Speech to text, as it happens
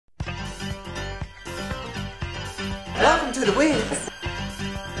Welcome to the Wiz.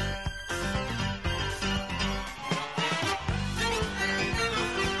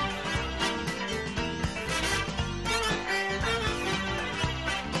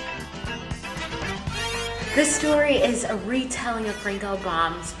 This story is a retelling of Frank L.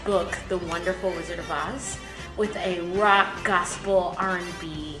 Baum's book, The Wonderful Wizard of Oz, with a rock, gospel,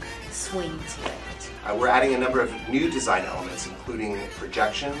 R&B swing to it. We're adding a number of new design elements, including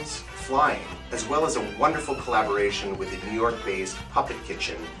projections, flying, as well as a wonderful collaboration with the New York-based Puppet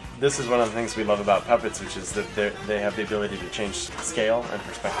Kitchen. This is one of the things we love about puppets, which is that they have the ability to change scale and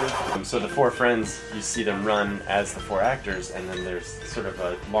perspective. So the four friends, you see them run as the four actors, and then there's sort of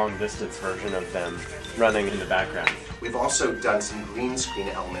a long-distance version of them running in the background. We've also done some green screen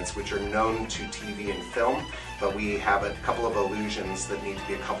elements which are known to TV and film, but we have a couple of illusions that need to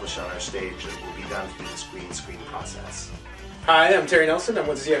be accomplished on our stage that will be done through this green screen process. Hi, I'm Terry Nelson. I'm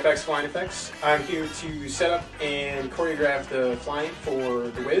with ZFX Flying Effects. I'm here to set up and choreograph the flying for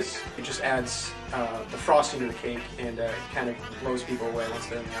The Wiz. It just adds the frosting to the cake and kind of blows people away once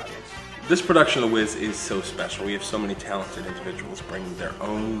they're in the audience. This production of The Wiz is so special. We have so many talented individuals bringing their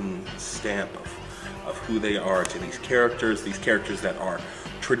own stamp of who they are to these characters that are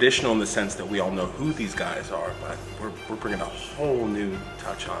traditional in the sense that we all know who these guys are, but we're bringing a whole new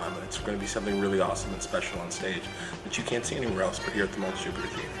touch on them, and it's going to be something really awesome and special on stage that you can't see anywhere else but here at the Maltz Jupiter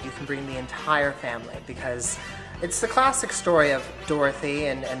Theater. You can bring the entire family because it's the classic story of Dorothy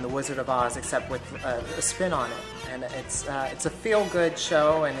and the Wizard of Oz, except with a spin on it. And it's a feel-good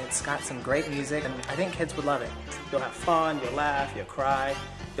show, and it's got some great music, and I think kids would love it. You'll have fun, you'll laugh, you'll cry,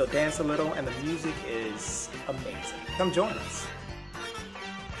 you'll dance a little, and the music is amazing. Come join us.